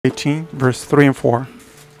18, verse 3 and 4.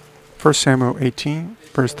 1 Samuel 18,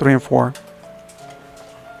 verse 3 and 4.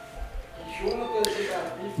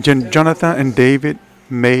 Jonathan and David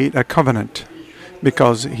made a covenant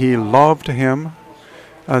because he loved him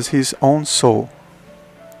as his own soul.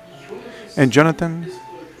 And Jonathan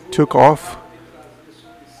took off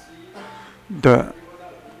the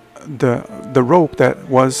rope that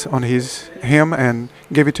was on him and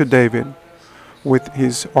gave it to David, with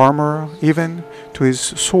his armor, even to his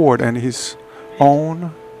sword and his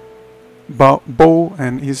own bow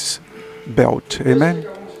and his belt. Amen.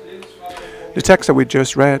 The text that we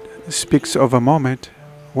just read speaks of a moment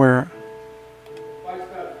where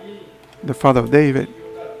the father of David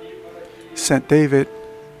sent David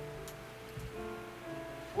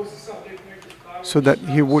so that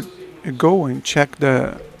he would go and check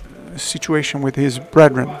the situation with his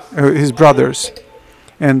brothers.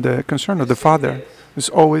 And the concern of the father is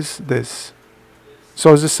always this. It's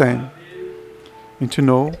always the same. And to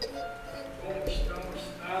know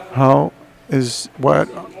what is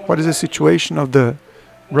the situation of the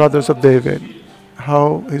brothers of David,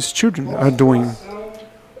 how his children are doing,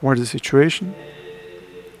 what is the situation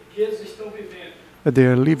that they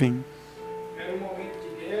are living.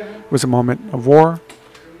 It was a moment of war,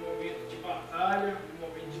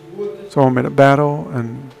 it's a moment of battle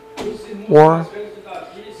and war.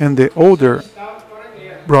 And the older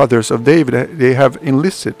brothers of David, they have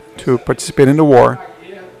enlisted to participate in the war.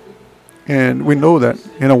 And we know that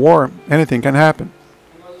in a war, anything can happen.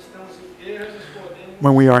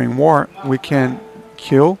 When we are in war, we can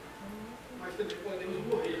kill,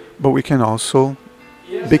 but we can also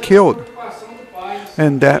be killed.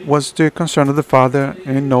 And that was the concern of the father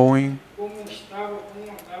in knowing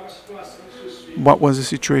what was the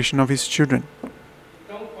situation of his children.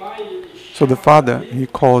 So the father, he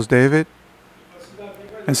calls David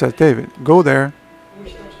and says, David, go there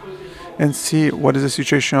and see what is the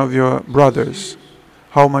situation of your brothers,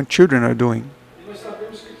 how my children are doing.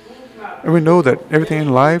 And we know that everything in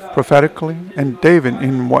life, prophetically, and David,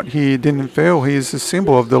 in what he didn't fail, he is a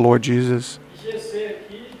symbol of the Lord Jesus.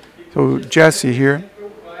 So Jesse here,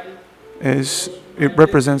 it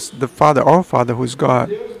represents the Father, our Father, who is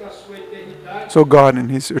God. So God in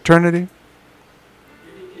his eternity,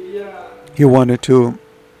 he wanted to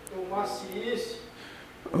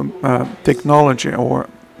take knowledge or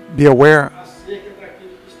be aware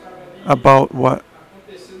about what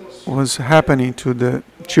was happening to the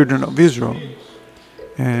children of Israel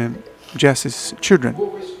and Jesse's children,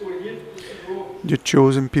 the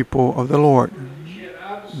chosen people of the Lord,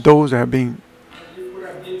 those that are being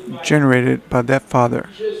generated by that Father.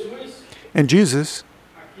 And Jesus,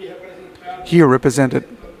 here represented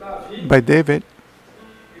by David,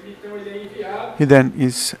 he then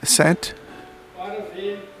is sent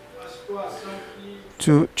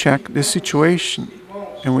to check the situation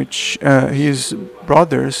in which his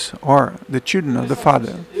brothers are the children of the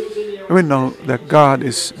Father. And we know that God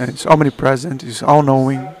is omnipresent, is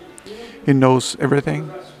all-knowing, he knows everything,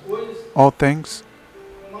 all things.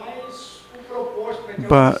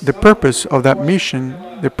 But the purpose of that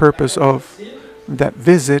mission, the purpose of that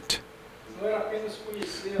visit,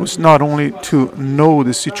 was not only to know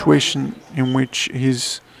the situation in which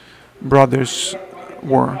his brothers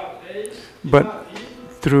were, but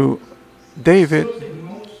through David,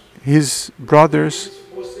 his brothers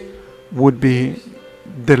would be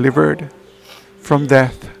delivered from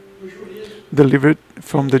death, delivered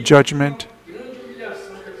from the judgment,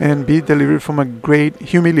 and be delivered from a great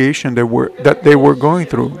humiliation that they were going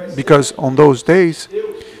through. Because on those days,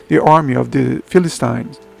 the army of the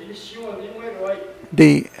Philistines,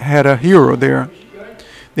 they had a hero there.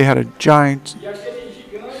 They had a giant,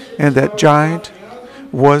 and that giant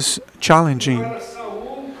was challenging.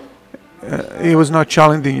 He was not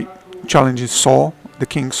challenging Saul, the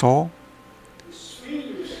King Saul.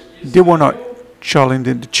 They were not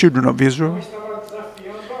challenging the children of Israel.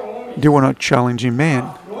 They were not challenging man.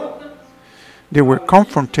 They were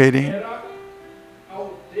confrontating.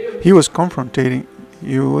 He was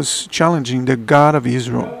challenging the God of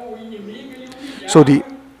Israel. So the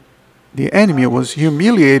enemy was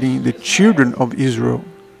humiliating the children of Israel.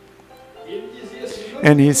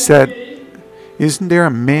 And he said, isn't there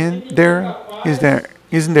a man there?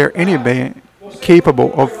 Isn't there anybody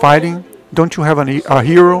capable of fighting? Don't you have a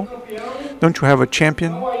hero? Don't you have a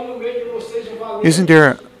champion? Isn't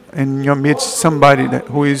there in your midst somebody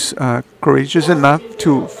who is courageous enough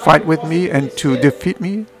to fight with me and to defeat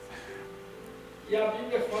me?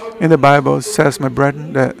 And the Bible says, my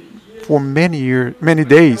brethren, that for many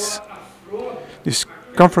days, this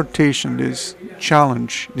confrontation, this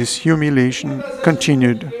challenge, this humiliation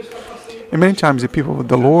continued. And many times the people of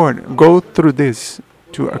the Lord go through this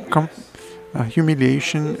to a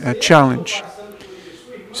humiliation, a challenge.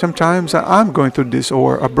 Sometimes I'm going through this,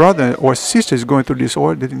 or a brother or sister is going through this,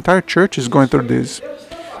 or the entire church is going through this.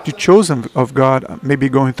 The chosen of God may be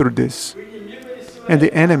going through this. And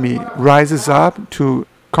the enemy rises up to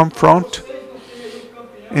confront,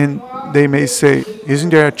 and they may say,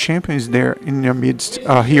 isn't there a champion? Is there in your midst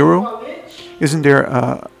a hero? Isn't there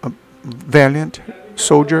a valiant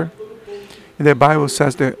soldier? And the Bible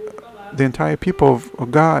says that the entire people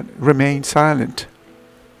of God remained silent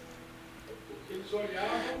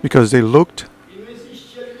because they looked,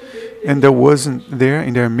 and there wasn't there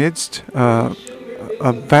in their midst a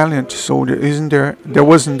valiant soldier. There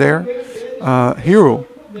wasn't there a hero.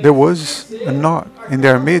 There was not in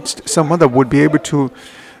their midst someone that would be able to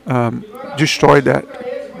destroy that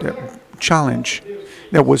challenge.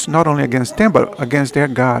 That was not only against them, but against their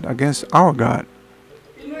God, against our God.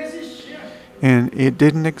 And it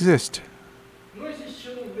didn't exist.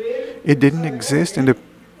 It didn't exist in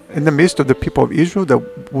the midst of the people of Israel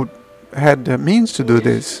that had the means to do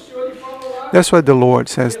this. That's why the Lord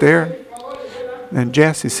says there. And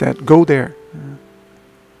Jesse said, go there.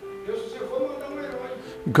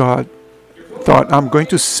 God thought, I'm going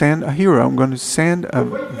to send a hero. I'm going to send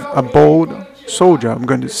a bold soldier. I'm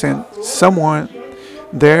going to send someone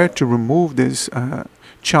there to remove this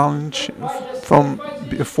challenge from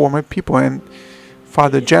before my people. And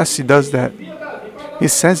Father Jesse does that. He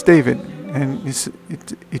sends David, and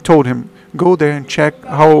he told him, go there and check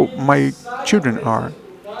how my children are.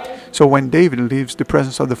 So when David leaves the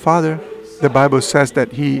presence of the Father, the Bible says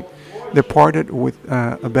that he departed with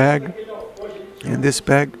a bag, and this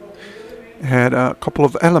bag had a couple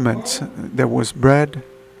of elements. There was bread.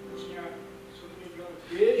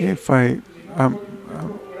 If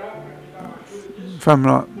I'm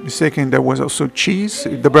not mistaken, there was also cheese.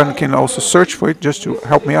 The brother can also search for it just to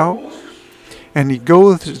help me out. And he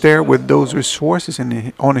goes there with those resources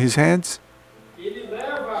on his hands.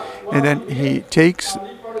 And then he takes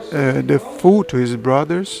the food to his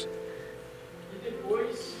brothers.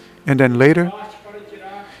 And then later,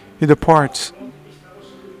 he departs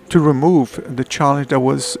to remove the challenge that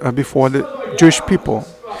was before the Jewish people.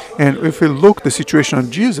 And if we look at the situation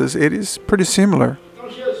of Jesus, it is pretty similar.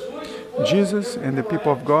 Jesus and the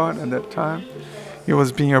people of God at that time, he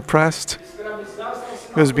was being oppressed,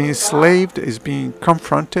 he was being enslaved, he was being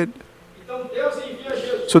confronted.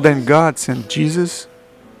 So then God sent Jesus.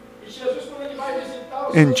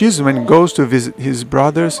 And Jesus, when he goes to visit his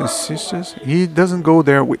brothers and sisters, he doesn't go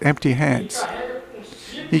there with empty hands.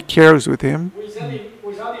 He carries with him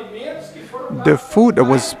the food that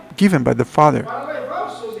was given by the Father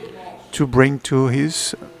to bring to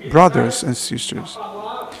his brothers and sisters.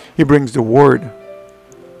 He brings the word.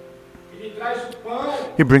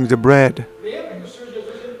 He brings the bread.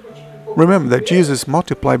 Remember that Jesus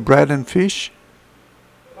multiplied bread and fish.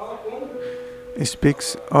 He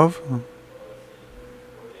speaks of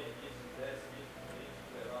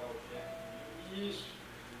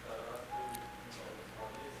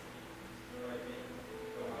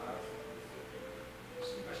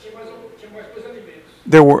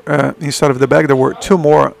there were inside of the bag there were 2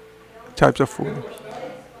 more types of food.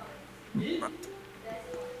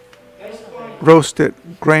 Roasted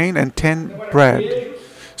grain and 10 bread.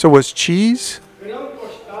 So it was cheese,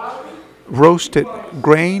 roasted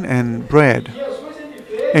grain, and bread.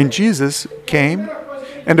 And Jesus came,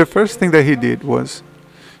 and the first thing that he did was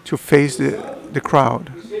to face the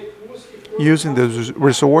crowd, using the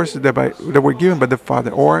resources that were given by the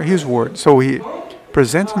Father, or his word. So he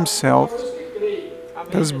presents himself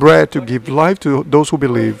as bread to give life to those who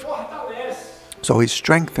believe. So he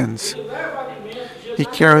strengthens. He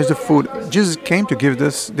carries the food. Jesus came to give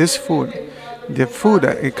this food. The food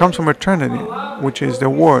that it comes from eternity, which is the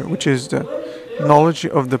word, which is the knowledge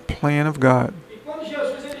of the plan of God.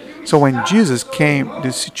 So when Jesus came,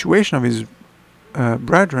 the situation of his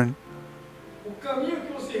brethren,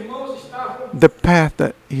 the path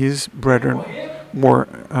that his brethren were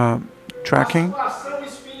tracking,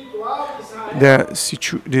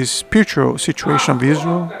 the spiritual situation of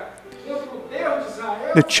Israel,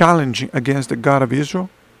 the challenge against the God of Israel,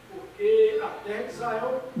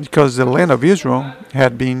 because the land of Israel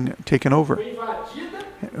had been taken over.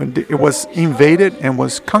 It was invaded and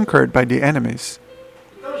was conquered by the enemies.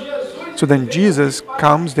 So then Jesus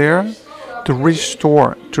comes there to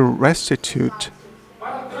restore, to restitute,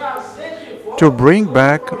 to bring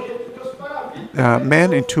back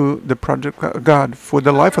man into the project of God for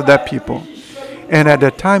the life of that people. And at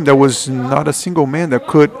that time, there was not a single man that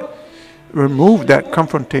could remove that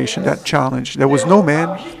confrontation, that challenge. There was no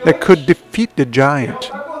man that could defeat the giant.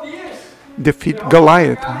 defeat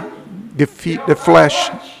Goliath, defeat the flesh,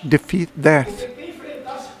 defeat death.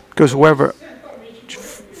 Because whoever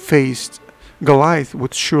faced Goliath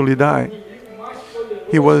would surely die.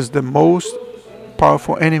 He was the most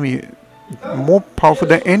powerful enemy, more powerful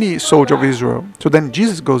than any soldier of Israel. So then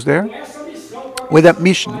Jesus goes there with that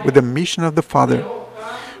mission, with the mission of the Father,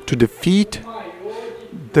 to defeat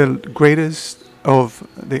the greatest of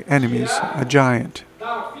the enemies, a giant.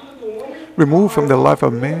 Remove from the life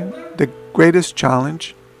of man the greatest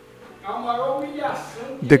challenge,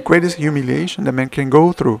 the greatest humiliation that man can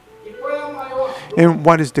go through. And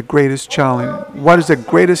what is the greatest challenge? What is the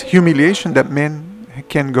greatest humiliation that man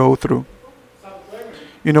can go through?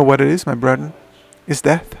 You know what it is, my brethren? It's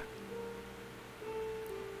death.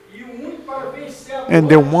 And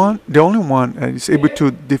the only one that is able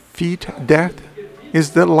to defeat death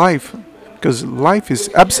is the life. Because life is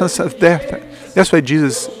absence of death. That's why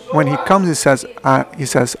Jesus, when he comes, he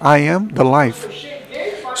says, I am the life.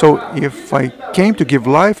 So if I came to give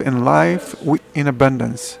life and life in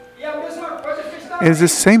abundance. It's the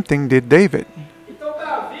same thing did David.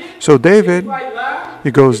 So David,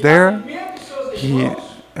 he goes there, he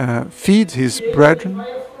feeds his brethren,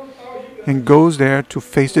 and goes there to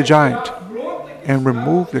face the giant and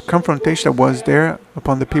remove the confrontation that was there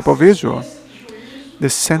upon the people of Israel. The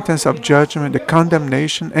sentence of judgment, the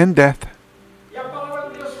condemnation, and death.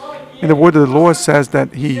 And the word of the Lord says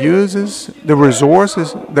that he uses the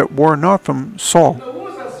resources that were not from Saul.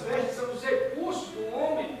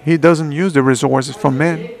 He doesn't use the resources from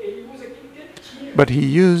men, but he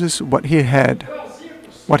uses what he had,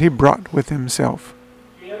 what he brought with himself,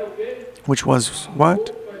 which was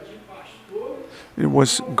what? It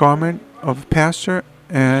was garment of pastor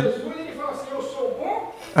and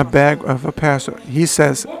a bag of a pastor. He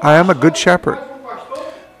says, I am a good shepherd.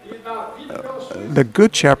 The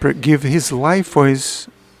good shepherd gives his life for his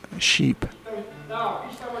sheep.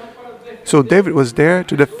 So David was there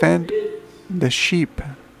to defend the sheep.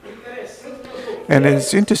 And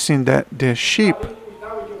it's interesting that the sheep,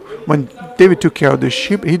 when David took care of the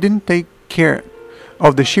sheep, he didn't take care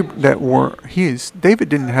of the sheep that were his. David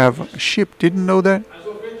didn't have sheep. Didn't know that?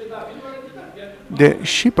 The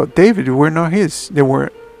sheep of David were not his. They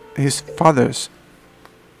were his father's.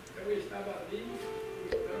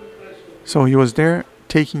 So he was there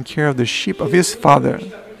taking care of the sheep of his father.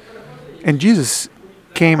 And Jesus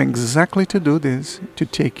came exactly to do this, to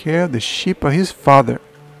take care of the sheep of his father.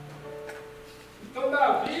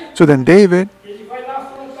 So then David,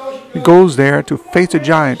 he goes there to face the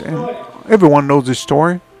giant, and everyone knows the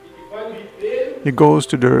story. He goes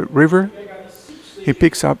to the river, he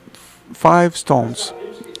picks up 5 stones,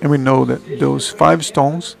 and we know that those 5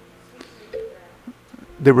 stones,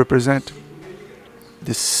 they represent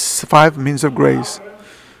the 5 means of grace: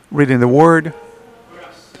 reading the word,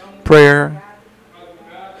 prayer,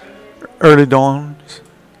 early dawns,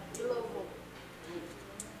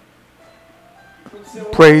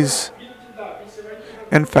 praise,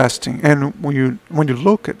 and fasting. And when you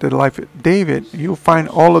look at the life of David, you'll find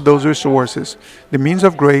all of those resources: the means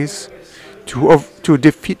of grace to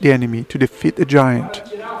defeat the enemy, to defeat the giant,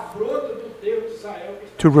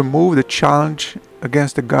 to remove the challenge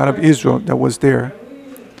against the God of Israel that was there.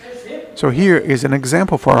 So here is an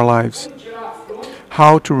example for our lives: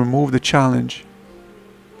 how to remove the challenge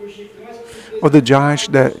of the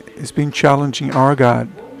giant that is being challenging our God.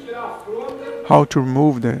 How to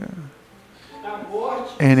remove the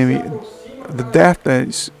enemy, the death that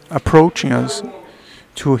is approaching us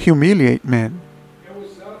to humiliate man.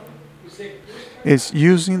 It's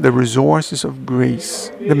using the resources of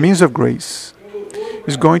grace, the means of grace.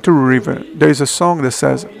 It's going to a river. There is a song that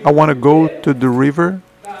says, I want to go to the river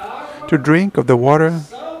to drink of the water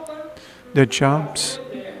that jumps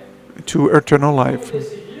to eternal life.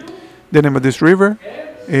 The name of this river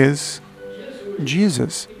is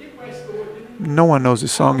Jesus. No one knows the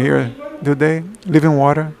song here, do they? Living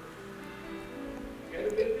water.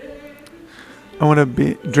 I want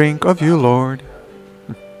to drink of you, Lord.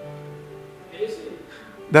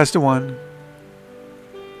 That's the one.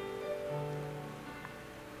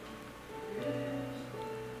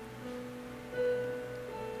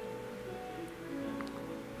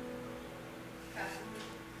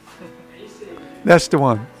 That's the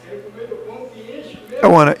one. I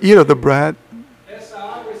want to eat of the bread.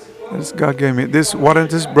 As God gave me. This water and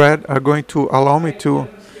this bread are going to allow me to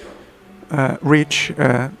reach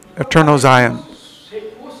eternal Zion.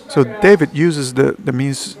 So David uses the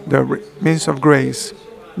means of grace,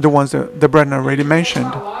 the ones that the brethren already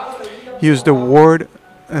mentioned. He used the word,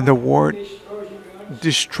 and the word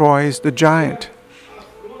destroys the giant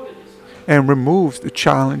and removes the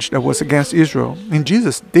challenge that was against Israel. And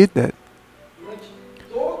Jesus did that.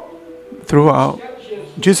 throughout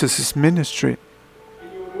Jesus' ministry.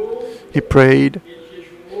 He prayed,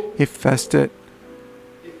 he fasted,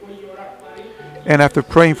 and after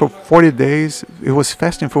praying for 40 days, he was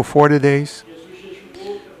fasting for 40 days.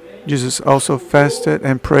 Jesus also fasted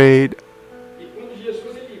and prayed.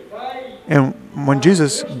 And when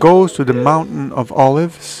Jesus goes to the mountain of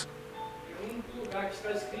Olives,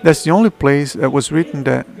 that's the only place that was written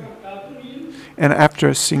that. And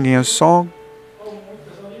after singing a song,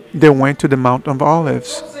 they went to the Mount of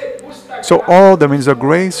Olives. So all the means of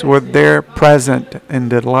grace were there present in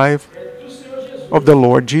the life of the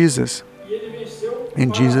Lord Jesus.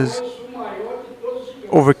 And Jesus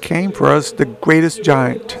overcame for us the greatest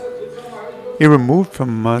giant. He removed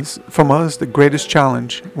from us the greatest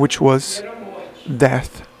challenge, which was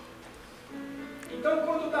death.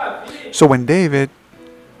 So when David,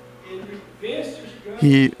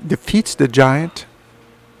 he defeats the giant,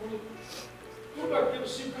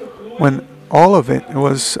 when all of it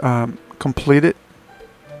was completed,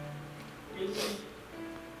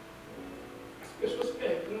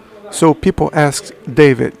 so people asked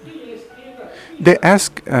David, they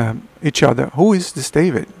ask each other, who is this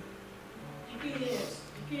David?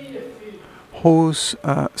 Whose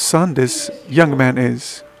son this young man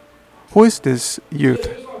is? Who is this youth?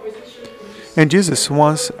 And Jesus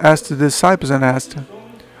once asked the disciples and asked,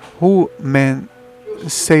 who men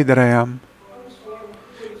say that I am?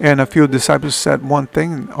 And a few disciples said one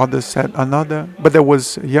thing, others said another. But there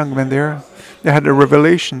was a young man there. They had a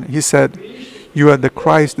revelation. He said, you are the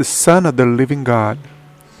Christ, the Son of the living God.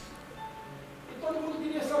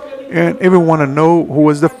 And everyone wanted to know who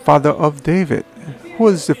was the father of David. Who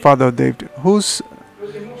is the father of David? Who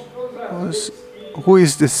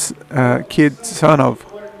is this kid son of?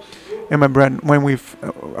 And my brethren, when we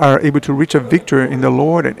are able to reach a victory in the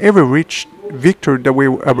Lord, and every victory that we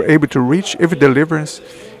are able to reach, every deliverance,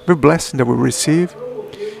 every blessing that we receive,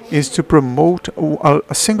 is to promote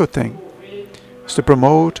a single thing. It's to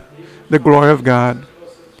promote the glory of God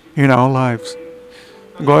in our lives.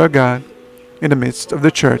 The glory of God in the midst of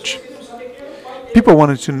the church. People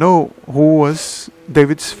wanted to know who was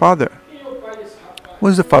David's father. Who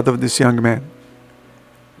was the father of this young man?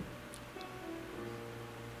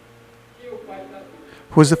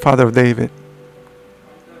 Who is the father of David?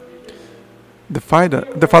 The father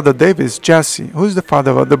of David is Jesse. Who is the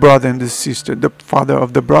father of the brother and the sister? The father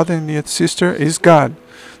of the brother and the sister is God,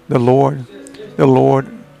 the Lord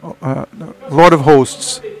of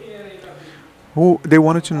hosts. Who they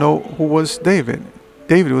wanted to know who was David.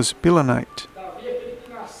 David was Pilonite.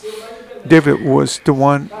 David was the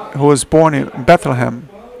one who was born in Bethlehem.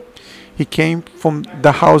 He came from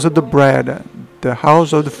the house of the bread, the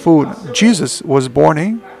house of the food. Jesus was born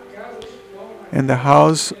in the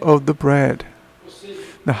house of the bread,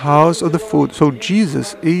 the house of the food. So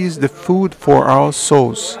Jesus is the food for our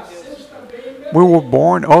souls. We were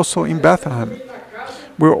born also in Bethlehem.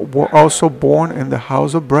 We were also born in the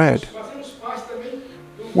house of bread.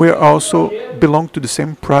 We also belong to the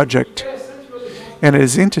same project. And it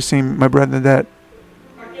is interesting, my brethren, that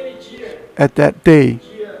at that day,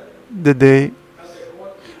 the day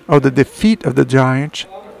of the defeat of the giant,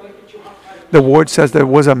 the word says there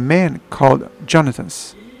was a man called Jonathan.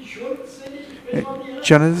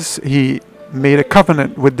 Jonathan, he made a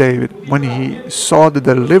covenant with David when he saw the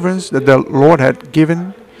deliverance that the Lord had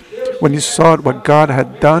given, when he saw what God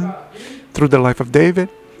had done through the life of David.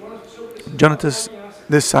 Jonathan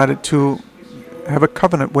decided to have a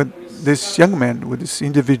covenant with this young man, with this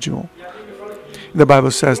individual. The Bible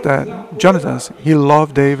says that Jonathan, he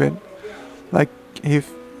loved David like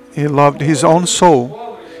he loved his own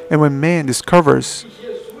soul. And when man discovers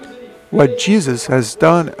what Jesus has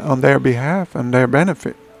done on their behalf and their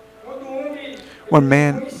benefit, when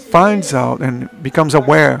man finds out and becomes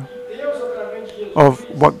aware of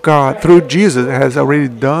what God through Jesus has already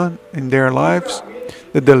done in their lives,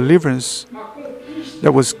 the deliverance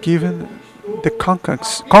that was given, the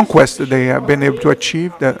conquest that they have been able to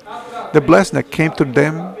achieve, the blessing that came to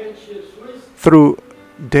them through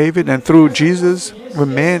David and through Jesus,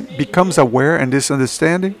 when man becomes aware and this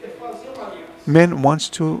understanding, man wants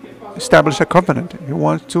to establish a covenant. He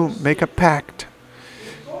wants to make a pact.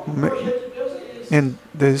 And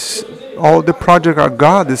this, all the project of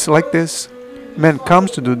God is like this. Man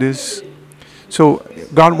comes to do this. So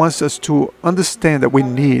God wants us to understand that we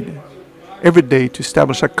need every day to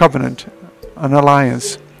establish a covenant, an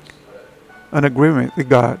alliance, an agreement with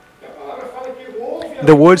God.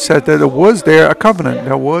 The word says that there was there a covenant,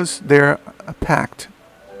 there was there a pact.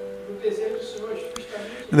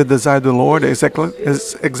 And the desire of the Lord is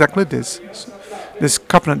exactly this. This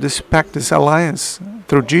covenant, this pact, this alliance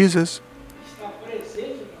through Jesus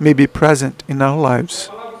may be present in our lives.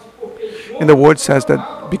 And the word says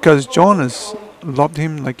that because Jonas loved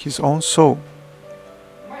him like his own soul.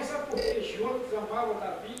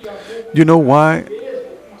 Do you know why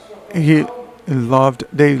he loved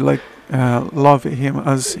David like loved him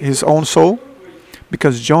as his own soul?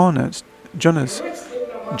 Because Jonathan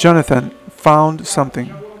found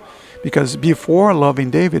something. Because before loving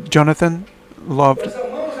David, David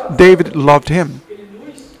loved him.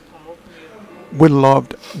 We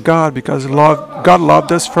loved God because God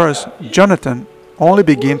loved us first. Jonathan only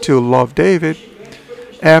began to love David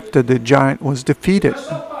after the giant was defeated.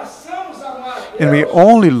 And we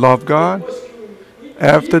only love God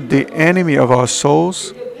after the enemy of our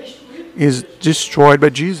souls is destroyed by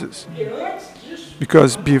Jesus.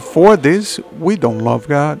 Because before this, we don't love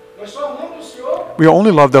God. We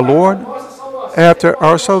only love the Lord after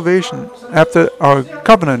our salvation, after our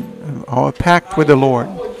covenant, our pact with the Lord.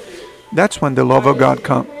 That's when the love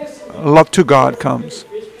to God comes.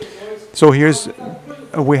 So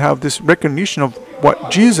we have this recognition of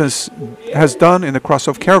what Jesus has done in the cross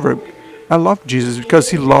of Calvary. I love Jesus because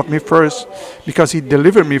he loved me first, because he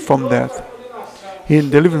delivered me from death. He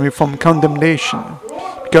delivered me from condemnation,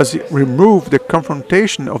 because he removed the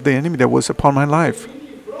confrontation of the enemy that was upon my life,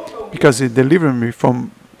 because he delivered me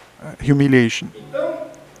from humiliation.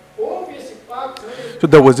 So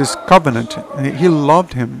there was this covenant, and he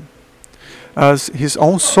loved him as his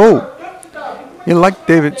own soul. He liked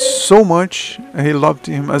David so much, and he loved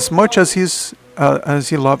him as much as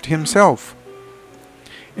he loved himself.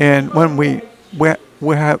 And when we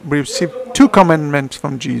have received 2 commandments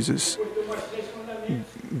from Jesus,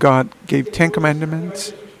 God gave 10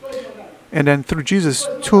 commandments, and then through Jesus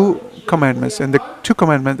 2 commandments. And the 2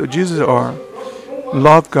 commandments of Jesus are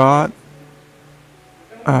love God,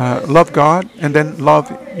 and then love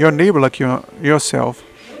your neighbor like yourself.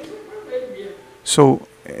 So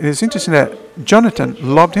it is interesting that Jonathan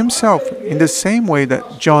loved himself in the same way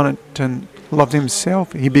that Jonathan loved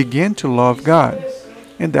himself. He began to love God.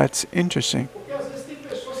 And that's interesting.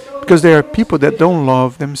 Because there are people that don't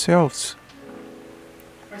love themselves.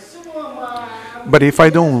 But if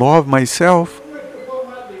I don't love myself,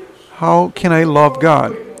 how can I love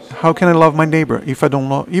God? How can I love my neighbor if I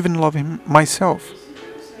don't even love him myself?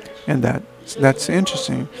 And that's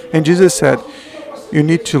interesting. And Jesus said, you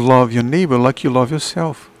need to love your neighbor like you love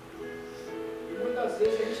yourself.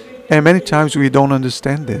 And many times we don't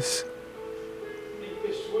understand this.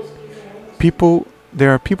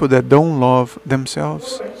 There are people that don't love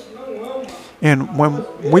themselves. And when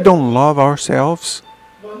we don't love ourselves,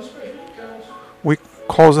 we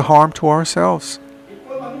cause harm to ourselves.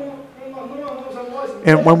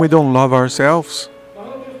 And when we don't love ourselves,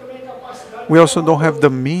 we also don't have the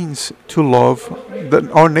means to love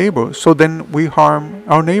our neighbor. So then we harm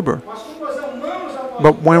our neighbor.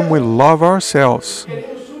 But when we love ourselves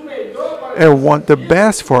and want the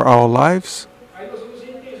best for our lives,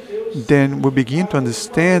 then we begin to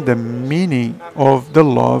understand the meaning of the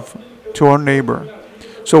love to our neighbor.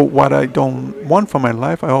 So what I don't want for my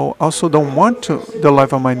life, I also don't want the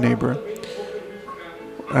life of my neighbor.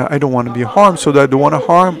 I don't want to be harmed, so that I don't want to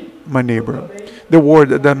harm my neighbor. The word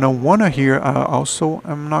that I don't want to hear,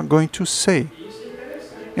 I'm not going to say.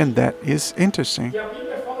 And that is interesting.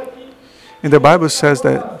 And the Bible says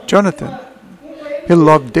that Jonathan, he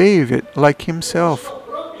loved David like himself,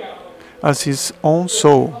 as his own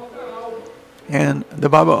soul. And the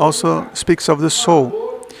Bible also speaks of the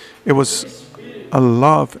soul. It was a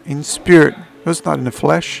love in spirit. It was not in the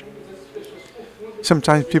flesh.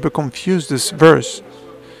 Sometimes people confuse this verse.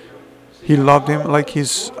 He loved him like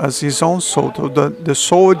as his own soul. So the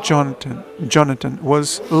soul of Jonathan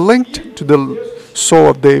was linked to the soul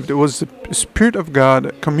of David. It was the Spirit of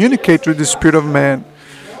God communicate with the Spirit of man.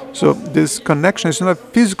 So this connection is not a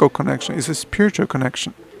physical connection, it's a spiritual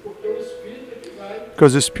connection.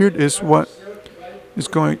 Because the Spirit is what is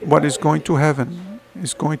going to heaven,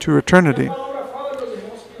 is going to eternity.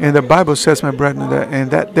 And the Bible says, my brethren, that in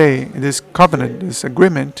that day, in this covenant, this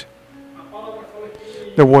agreement,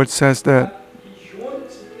 the word says that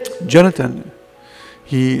Jonathan,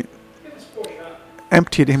 he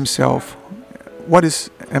emptied himself. What is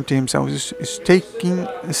empty himself? Is taking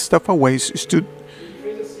stuff away, is to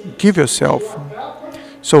give yourself.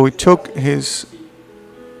 So he took the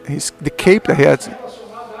cape that he had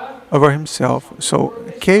over himself. So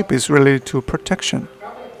cape is related to protection.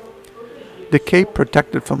 The cape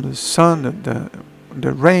protected from the sun,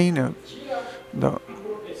 the rain,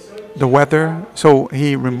 the weather. So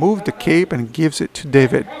he removed the cape and gives it to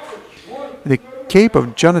David. The cape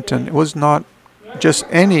of Jonathan was not just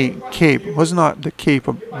any cape. It was not the cape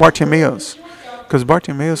of Bartimaeus, Because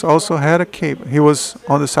Bartimaeus also had a cape. He was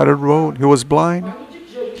on the side of the road. He was blind.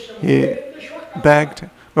 He begged.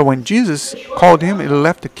 But when Jesus called him, he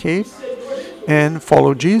left the cape and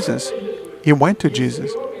followed Jesus. He went to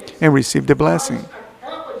Jesus and received the blessing.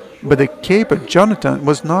 But the cape of Jonathan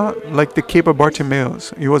was not like the cape of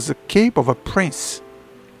Bartimaeus. It was the cape of a prince.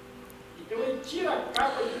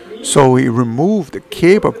 So he removed the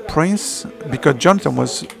cape of prince because Jonathan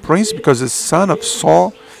was prince because the son of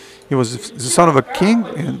Saul. He was the son of a king,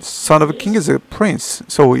 and son of a king is a prince.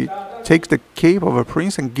 So he takes the cape of a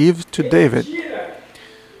prince and gives to David.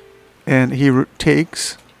 And he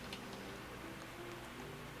takes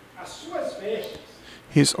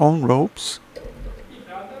his own robes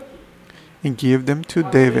and give them to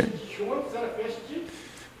David.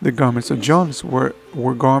 The garments of Jonas were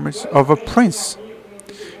garments of a prince.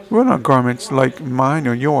 They were not garments like mine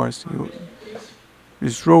or yours.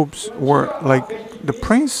 His robes were like the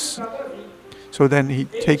prince. So then he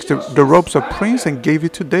takes the robes of prince and gave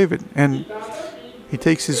it to David. And he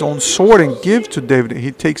takes his own sword and gives to David.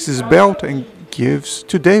 He takes his belt and gives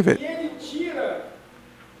to David.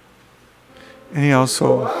 And he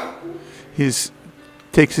also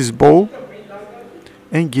takes his bow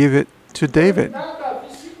and give it to David.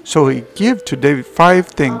 So he gave to David 5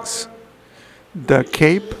 things: the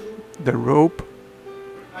cape, the robe,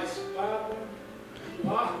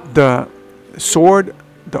 the sword,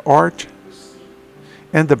 the arch,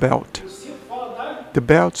 and the belt. The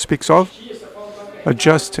belt speaks of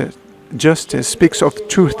justice. Justice speaks of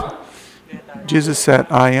truth. Jesus said,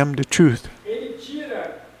 "I am the truth."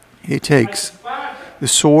 He takes the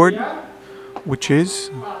sword, which is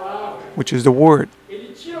the word.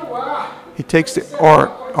 He takes the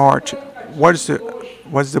arch. What's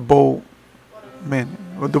the bow mean?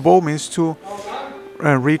 Well, the bow means to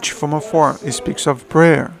reach from afar. It speaks of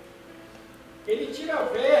prayer.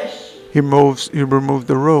 He removes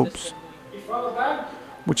the robes,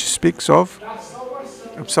 which speaks of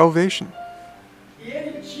salvation.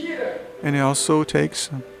 And he also takes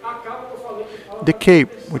the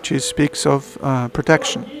cape, which speaks of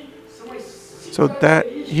protection. So that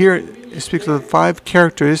here it speaks of the 5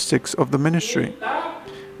 characteristics of the ministry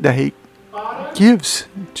that he gives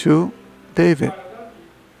to David.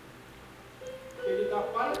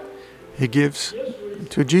 He gives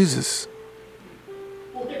to Jesus.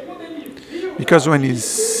 Because when he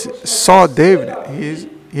saw David,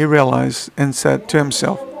 he realized and said to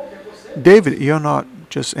himself, "David, you're not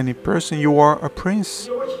just any person, you are a prince.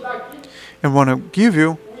 And I want to give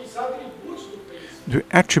you the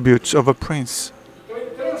attributes of a prince."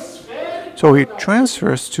 So he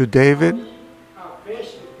transfers to David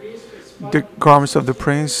the garments of the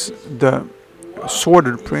prince, the sword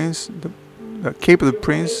of the prince, the cape of the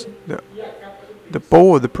prince, the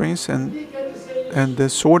bow of the prince, and the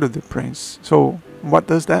sword of the prince. So what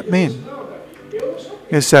does that mean?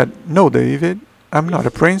 He said, "No, David, I'm not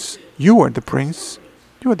a prince. You are the prince.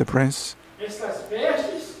 You are the prince.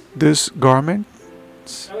 These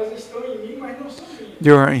garments,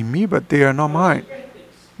 they are in me, but they are not mine.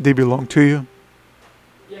 They belong to you."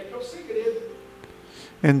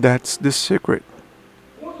 And that's the secret.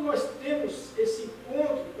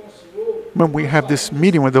 When we have this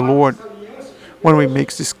meeting with the Lord, when we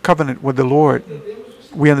make this covenant with the Lord,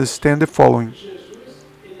 we understand the following: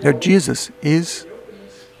 that Jesus is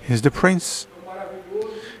the Prince.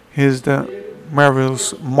 He is the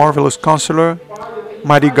marvelous Counselor,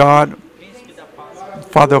 Mighty God,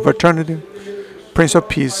 Father of Eternity, Prince of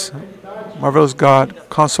Peace, marvelous God,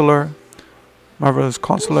 Counselor, marvelous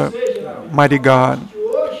Counselor, Mighty God,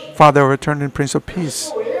 Father of Eternity, Prince of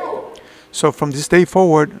Peace. So from this day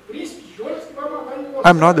forward,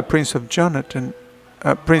 I'm not the Prince of Jonathan,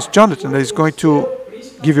 Prince Jonathan that is going to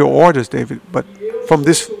give you orders, David, but from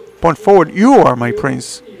this point forward, you are my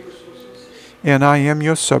Prince, and I am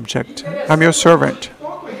your subject. I'm your servant.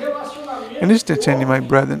 And it's intended, my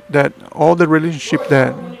brethren, that all the relationship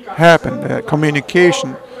that happened, that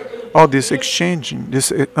communication, all this exchanging,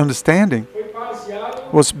 this understanding,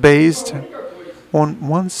 was based on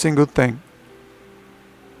one single thing.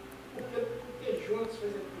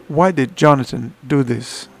 Why did Jonathan do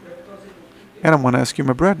this? And I want to ask you,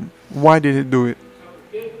 my brethren, why did he do it?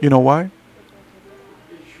 You know why?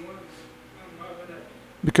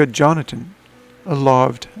 Because Jonathan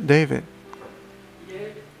loved David.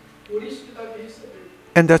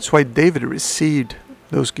 And that's why David received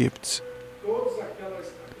those gifts.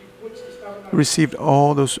 Received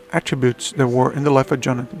all those attributes that were in the life of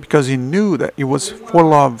Jonathan, because he knew that it was for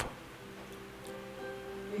love.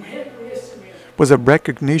 It was a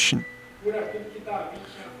recognition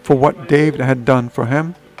for what David had done for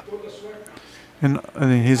him in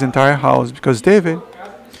his entire house, because David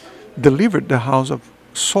delivered the house of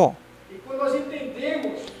Saul.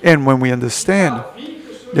 And when we understand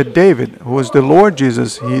that David, who was the Lord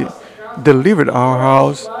Jesus, he delivered our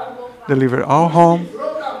house, delivered our home,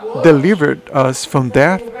 delivered us from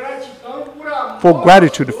death, for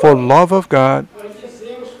gratitude, for love of God,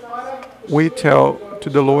 we tell to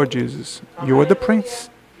the Lord Jesus, you are the prince,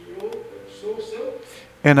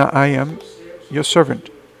 and I am your servant,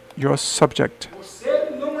 your subject.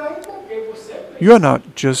 You are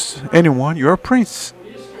not just anyone, you are a prince.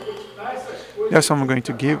 Yes, I'm going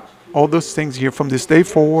to give all those things here from this day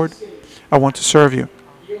forward. I want to serve you.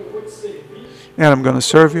 And I'm going to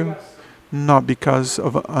serve you not because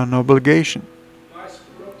of an obligation,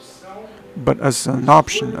 but as an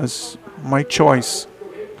option, as my choice,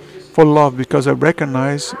 for love, because I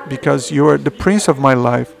recognize, because you are the prince of my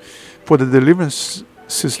life, for the deliverances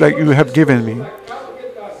that you have given me.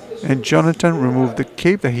 And Jonathan removed the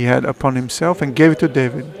cape that he had upon himself and gave it to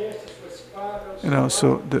David. And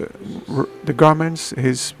also the garments,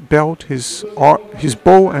 his belt, his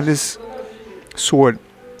bow, and his sword.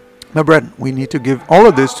 My brethren, we need to give all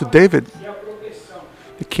of this to David.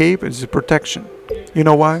 The cape is a protection. You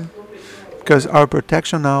know why? Because our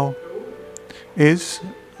protection now is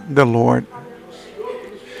the Lord.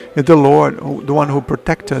 It's the Lord, the one who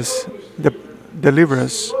protects us, delivers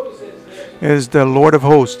us, is the Lord of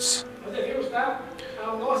hosts.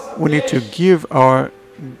 We need to give your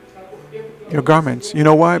garments. You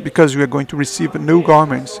know why? Because we are going to receive new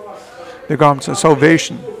garments. The garments of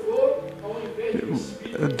salvation.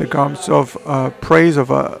 The garments of praise of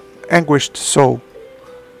an anguished soul.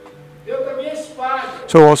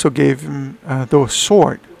 So also gave him the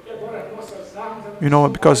sword. You know,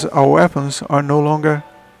 because our weapons are no longer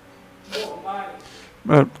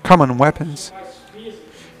common weapons.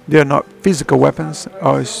 They are not physical weapons.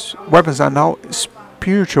 Our weapons are now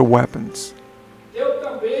spiritual weapons.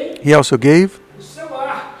 He also gave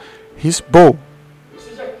his bow.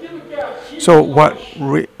 So what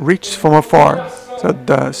reached from afar. So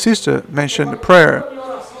the sister mentioned prayer,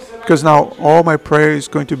 because now all my prayer is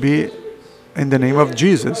going to be in the name of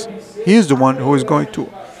Jesus. He is the one who is going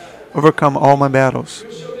to overcome all my battles.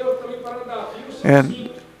 And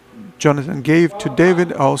Jonathan gave to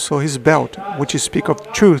David also his belt, which speaks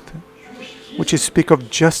of truth, which speaks of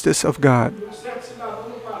justice of God.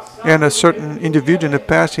 And a certain individual in the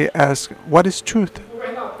past, he asked, what is truth?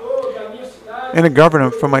 And a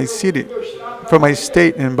governor from my city, from my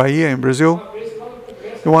state in Bahia in Brazil,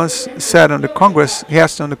 he once said on the Congress, he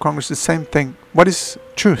asked on the Congress the same thing, what is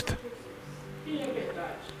truth?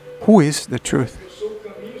 Who is the truth?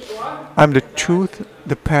 I'm the truth,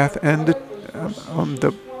 the path, and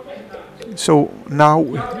the so now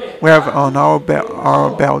we have on our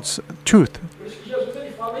belts truth.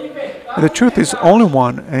 And the truth is only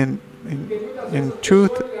one, and in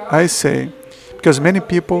truth I say, because many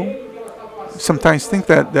people sometimes think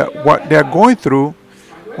that what they are going through,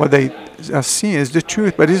 what they are seeing is the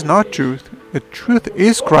truth, but it's not truth. The truth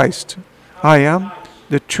is Christ. I am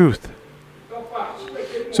the truth.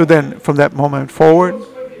 So then, from that moment forward,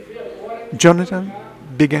 Jonathan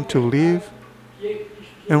began to live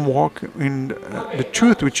and walk in the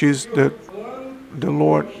truth, which is the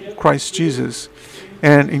Lord Christ Jesus.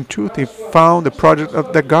 And in truth, he found the project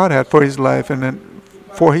that God had for his life, and then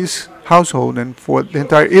for his household, and for the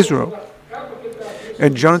entire Israel.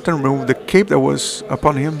 And Jonathan removed the cape that was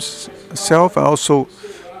upon himself, and also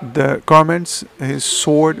the garments, his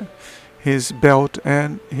sword, his belt,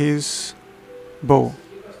 and his bow.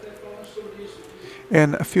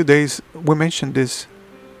 And a few days we mentioned this.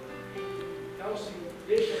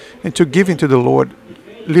 And to give into the Lord,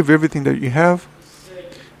 leave everything that you have,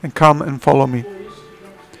 and come and follow me.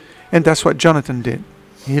 And that's what Jonathan did.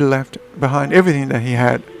 He left behind everything that he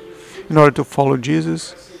had in order to follow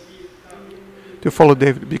Jesus, to follow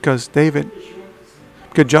David, because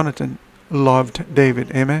Jonathan loved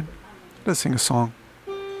David. Amen. Let's sing a song.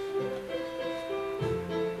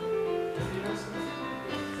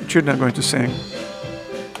 Children are going to sing.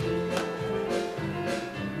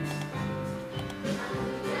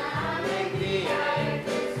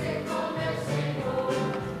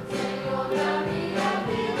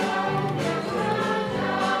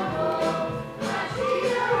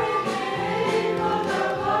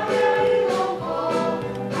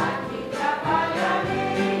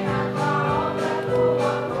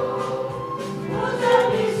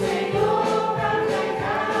 Senhor, pra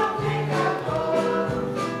pregar o pecador.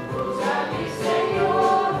 Usa-me, Senhor.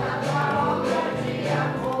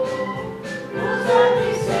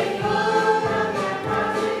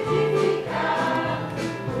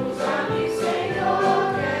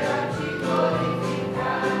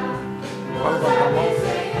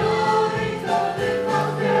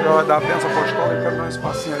 já vai dar a bênção apostólica, quero dar um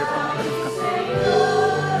espacinho ali para a mão ficar.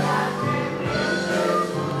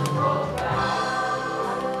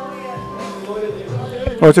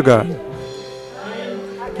 Glory to God.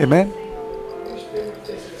 Amen.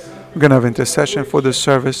 We're going to have intercession for the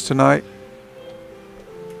service tonight.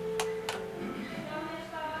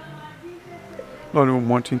 Lord, we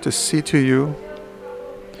want to intercede to you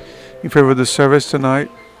in favor of the service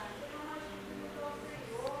tonight.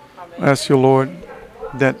 I ask you, Lord,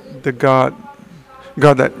 that the God,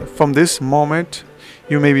 that from this moment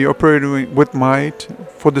you may be operating with might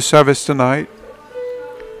for the service tonight,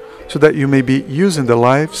 so that you may be using the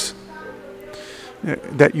lives,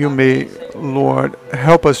 that you may, Lord,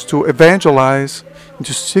 help us to evangelize and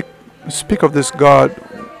to speak of this God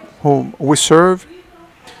whom we serve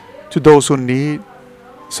to those who need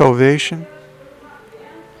salvation,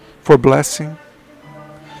 for blessing.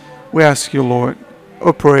 We ask you, Lord,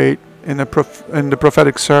 operate in the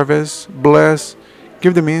prophetic service, bless,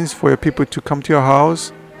 give the means for your people to come to your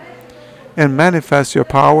house and manifest your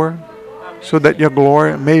power so that your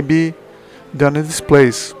glory may be done in this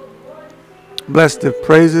place. Bless the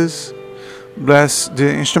praises, bless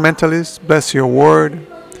the instrumentalists, bless your word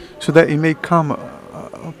so that it may come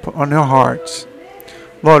on your hearts.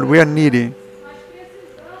 Lord, we are needy.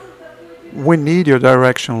 We need your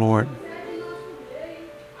direction, Lord.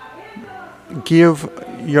 Give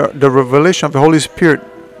the revelation of the Holy Spirit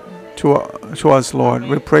to us, Lord.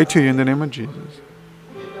 We pray to you in the name of Jesus.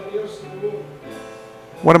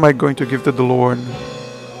 What am I going to give to the Lord?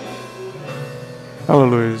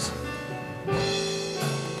 Hallelujah.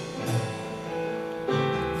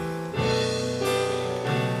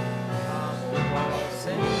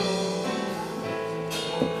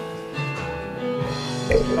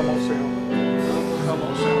 Come on, Senhor. Come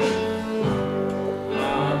on, Senhor.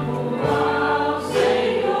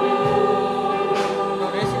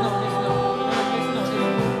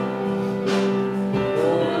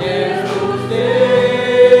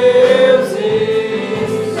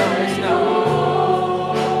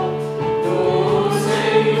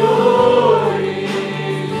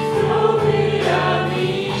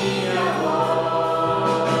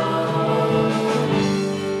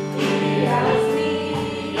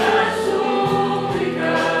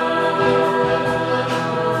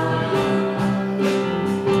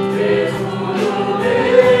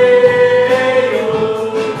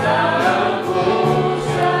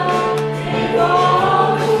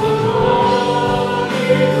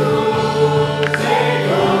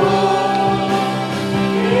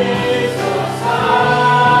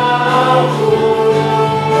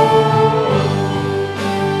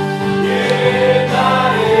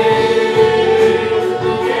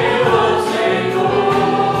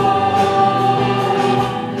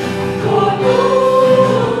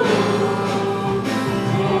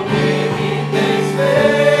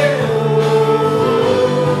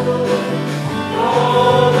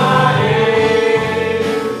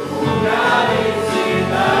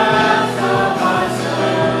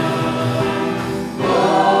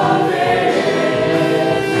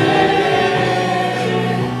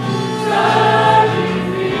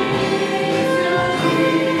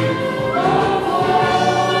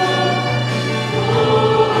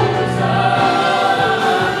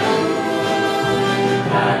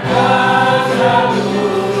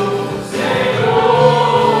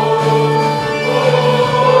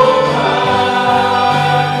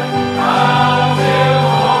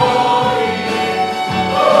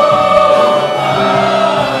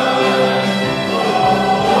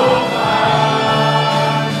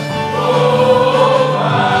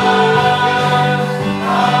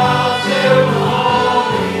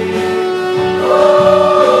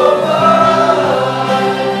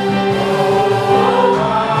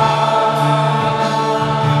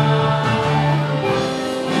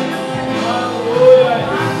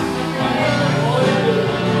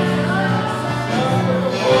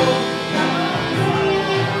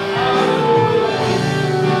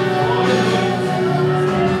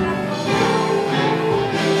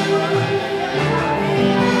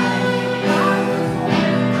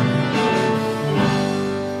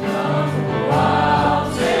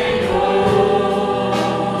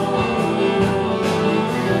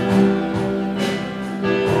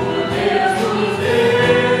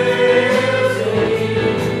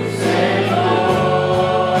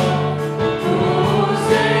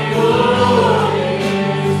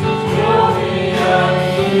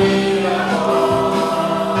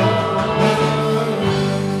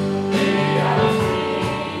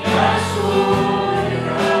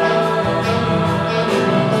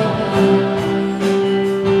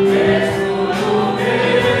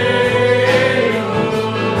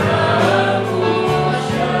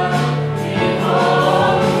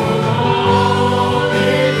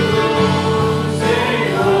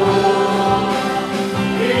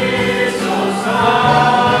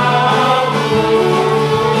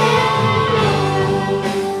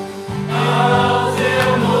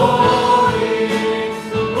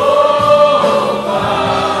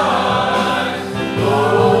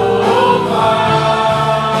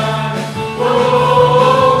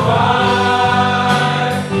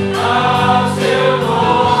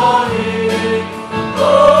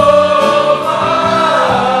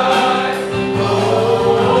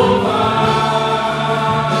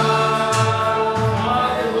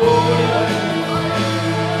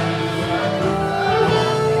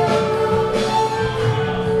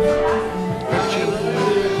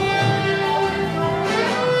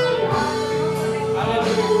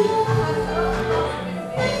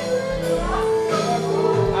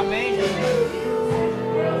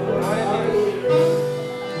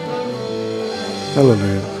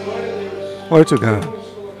 Hallelujah. Glory to God.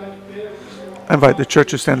 I invite the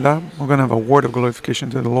church to stand up. We're going to have a word of glorification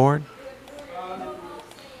to the Lord.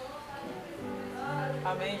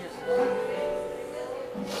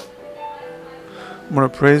 I'm going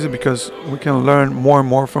to praise you because we can learn more and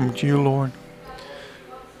more from you, Lord.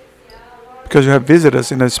 Because you have visited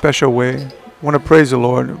us in a special way. I want to praise the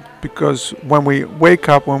Lord because when we wake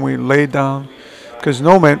up, when we lay down, because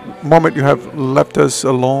no moment you have left us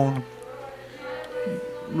alone,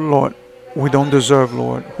 Lord, we don't deserve,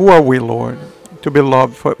 Lord. Who are we, Lord, to be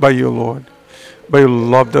loved by you, Lord? But you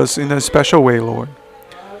loved us in a special way, Lord.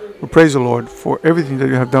 We praise the Lord for everything that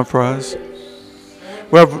you have done for us.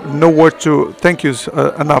 We have no word to thank you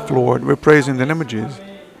enough, Lord. We praise in the name of Jesus.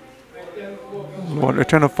 Lord,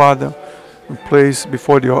 eternal Father, we place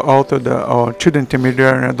before your altar our children,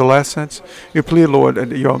 intermediary, and adolescents. You plead, Lord,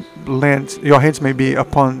 that your hands may be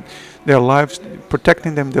upon their lives,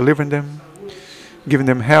 protecting them, delivering them, giving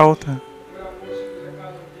them health.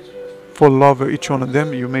 For love of each one of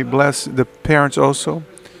them, you may bless the parents also,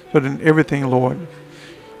 so that in everything, Lord,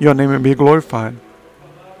 your name may be glorified.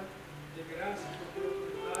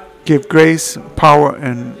 Give grace, power,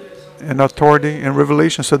 and authority and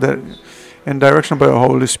revelation, so that in direction by the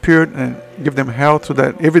Holy Spirit, and give them health, so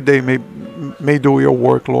that every day may do your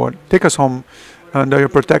work, Lord. Take us home under your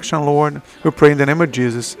protection, Lord. We pray in the name of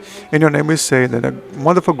Jesus. In your name we say that the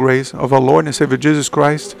wonderful grace of our Lord and Savior Jesus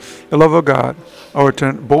Christ, the love of God, our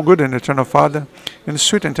good and eternal Father, and the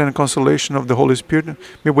sweet and tender consolation of the Holy Spirit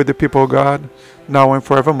be with the people of God, now and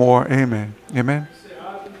forevermore. Amen. Amen.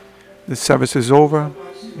 The service is over,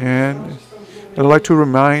 and I'd like to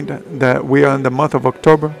remind that we are in the month of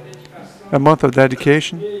October, a month of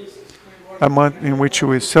dedication, a month in which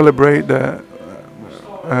we celebrate the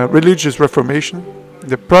religious reformation,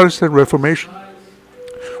 the Protestant Reformation.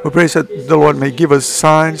 We pray that the Lord may give us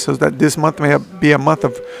signs so that this month may be a month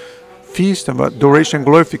of feast, of adoration,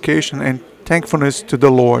 glorification, and thankfulness to the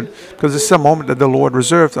Lord, because this is a moment that the Lord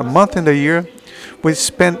reserves, a month in the year. We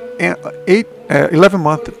spend 11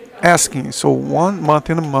 months asking, so 1 month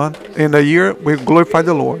in a year we glorify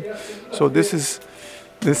the Lord. So this is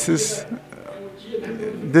the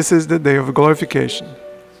day of glorification.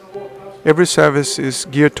 Every service is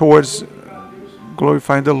geared towards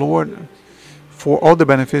glorifying the Lord for all the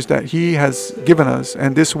benefits that He has given us.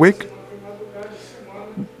 And this week,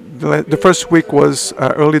 the first week was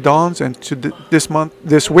early dawns, and to this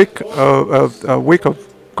week of a week of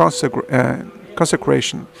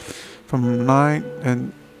consecration from 9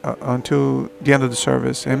 and until the end of the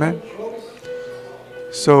service. Amen.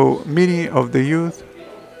 So meeting of the youth.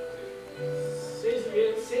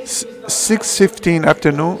 6:15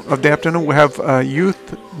 afternoon we have a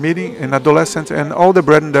youth meeting and adolescents and all the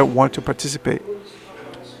brethren that want to participate.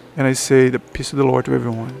 And I say the peace of the Lord to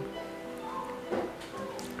everyone.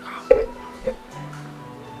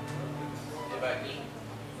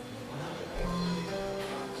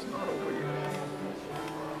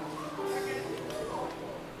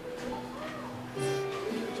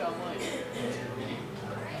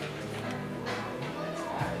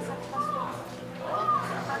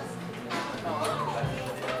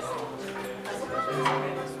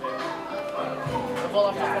 Eu vou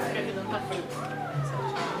lá pra fora porque aqui dentro tá frio.